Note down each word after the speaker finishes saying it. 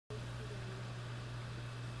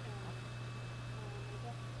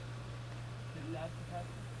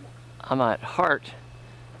I'm at H.E.A.R.T,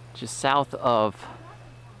 just south of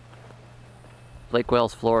Lake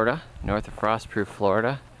Wales, Florida, north of Frostproof,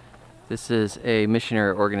 Florida. This is a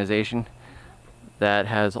missionary organization that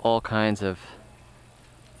has all kinds of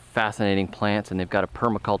fascinating plants, and they've got a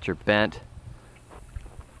permaculture bent.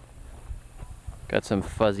 Got some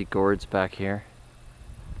fuzzy gourds back here.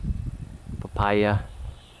 Papaya.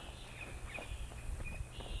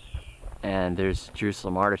 And there's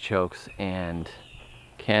Jerusalem artichokes and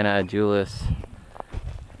Canna adulis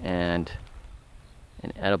and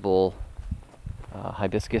an edible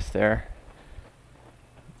hibiscus there.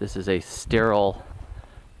 This is a sterile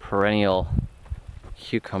perennial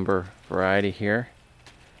cucumber variety here,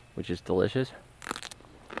 which is delicious.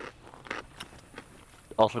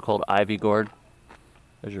 Also called ivy gourd.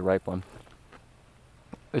 There's your ripe one.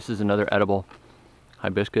 This is another edible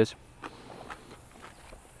hibiscus.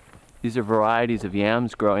 These are varieties of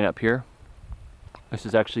yams growing up here. This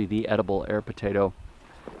is actually the edible air potato,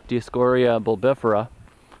 Dioscorea bulbifera,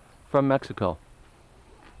 from Mexico.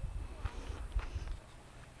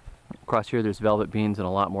 Across here there's velvet beans and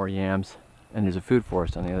a lot more yams, and there's a food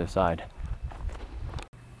forest on the other side.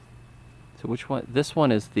 So which one? This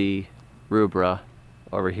one is the rubra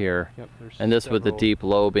over here. Yep, and this with the deep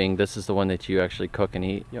lobing, this is the one that you actually cook and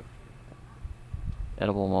eat. Yep.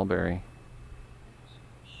 Edible mulberry.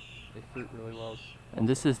 They fruit really well. And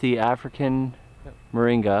this is the African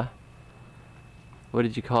moringa. What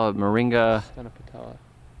did you call it? Moringa? Stenopatella.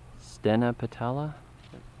 Stenopatella?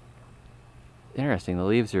 Yep. Interesting. The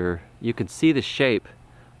leaves are, you can see the shape,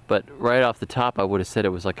 but right off the top I would have said it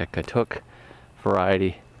was like a katuk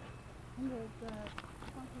variety.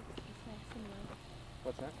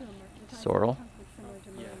 What's that? Sorrel.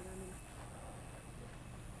 Yeah.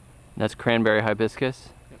 That's cranberry hibiscus.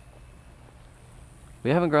 Yep. We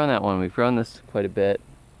haven't grown that one. We've grown this quite a bit.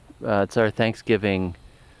 It's our Thanksgiving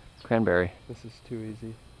cranberry. This is too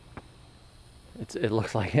easy. It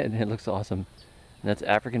looks like it. It looks awesome. And that's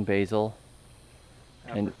African basil.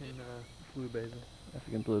 African blue basil.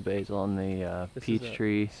 African blue basil and the peach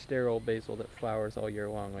tree. Sterile basil that flowers all year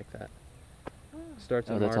long like that. Starts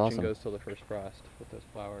in that's March awesome. and goes till the first frost with those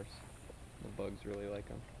flowers. The bugs really like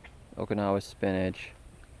them. Okinawa spinach.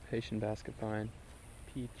 Haitian basket vine.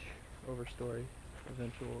 Peach overstory.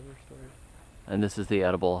 Eventual overstory. And this is the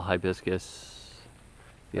edible hibiscus.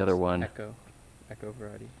 The other one. Echo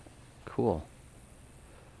variety. Cool.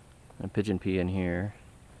 And pigeon pea in here.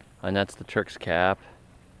 And that's the Turk's cap.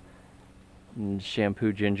 And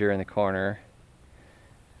shampoo ginger in the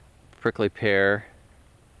prickly pear.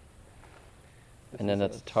 And then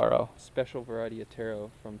that's taro. Special variety of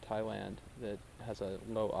taro from Thailand that has a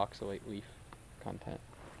low oxalate leaf content.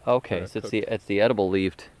 Okay, so it's the edible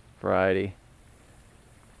leafed variety.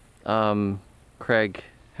 Craig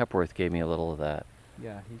Hepworth gave me a little of that.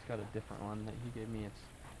 Yeah, he's got a different one that he gave me. It's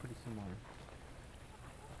pretty similar.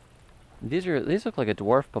 These look like a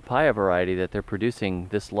dwarf papaya variety that they're producing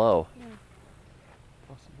this low. Yeah.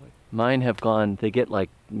 Possibly. Mine have gone, they get like,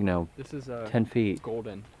 you know, this is 10 feet.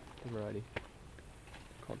 Golden variety.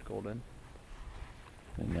 Called golden.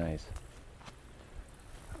 Very nice.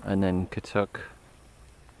 And then katuk.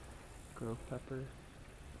 Grove pepper.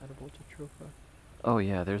 Edible jatropha. Oh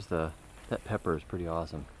yeah, there's that pepper is pretty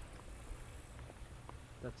awesome.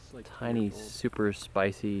 That's like tiny, super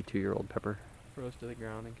spicy 2-year-old pepper. Froze to the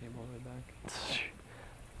ground and came all the way back.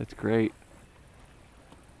 That's great.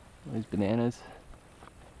 These bananas.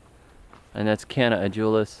 And that's Canna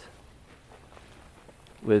adulis.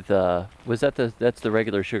 With that's the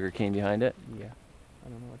regular sugar cane behind it? Yeah. I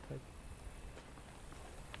don't know what type.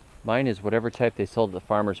 Mine is whatever type they sold at the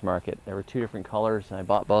farmer's market. There were 2 different colors, and I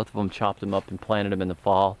bought both of them, chopped them up, and planted them in the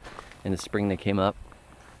fall. In the spring they came up.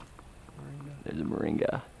 Moringa. There's a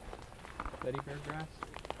moringa. Betty bear grass.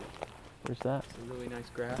 Where's that? It's a really nice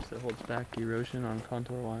grass that holds back erosion on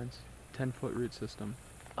contour lines. 10-foot root system.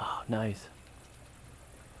 Oh, nice.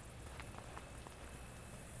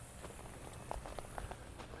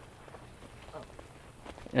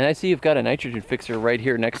 And I see you've got a nitrogen fixer right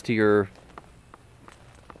here next to your,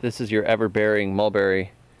 this is your ever-bearing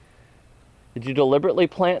mulberry. Did you deliberately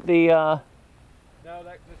plant the No,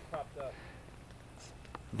 that just popped up.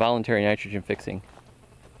 voluntary nitrogen fixing?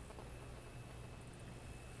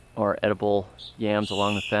 Or edible yams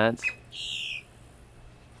along the fence?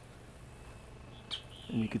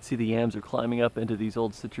 And you can see the yams are climbing up into these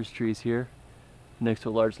old citrus trees here, next to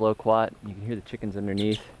a large loquat. You can hear the chickens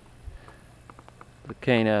underneath.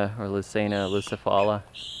 Lucana or Lucena lucifala.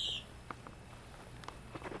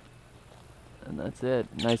 And that's it.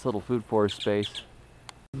 Nice little food forest space.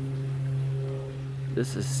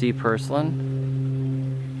 This is sea purslane.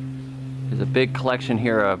 There's a big collection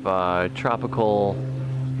here of tropical,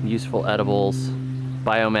 useful edibles,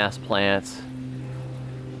 biomass plants.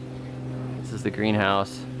 This is the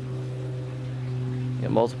greenhouse. You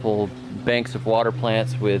got multiple banks of water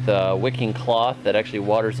plants with wicking cloth that actually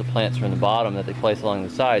waters the plants from the bottom that they place along the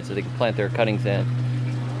side so they can plant their cuttings in.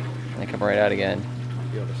 And they come right out again.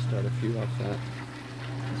 Be able to start a few off that.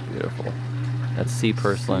 It's beautiful. That's sea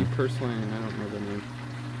purslane. Sea purslane, I don't know the name.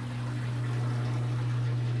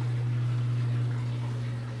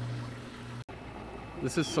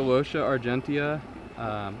 This is Celosia argentea,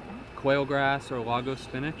 quail grass or lago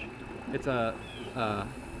spinach. It's a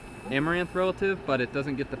amaranth relative, but it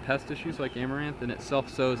doesn't get the pest issues like amaranth, and it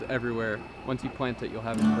self-sows everywhere. Once you plant it, you'll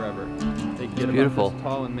have it forever. They get beautiful. about this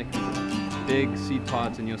tall and make big seed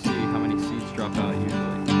pods, and you'll see how many seeds drop out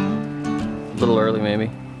usually. A little early maybe.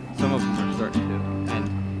 Some of them are starting to.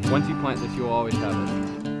 And once you plant this, you'll always have it.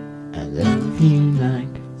 I love you like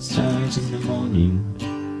stars in the morning,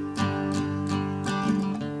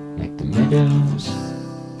 like the meadows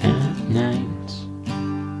at night.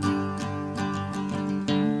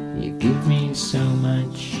 You give me so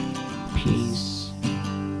much peace.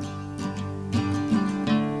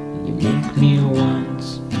 You make me want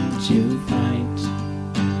to fight.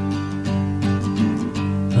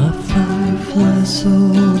 A firefly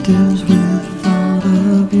soul deals with the thought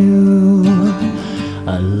of you.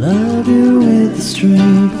 I love you with the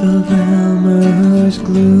strength of Elmer's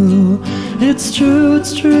glue. It's true,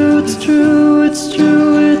 it's true, it's true, it's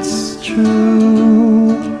true, it's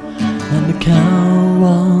true. And the cow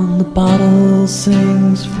on the bottle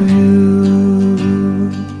sings for you.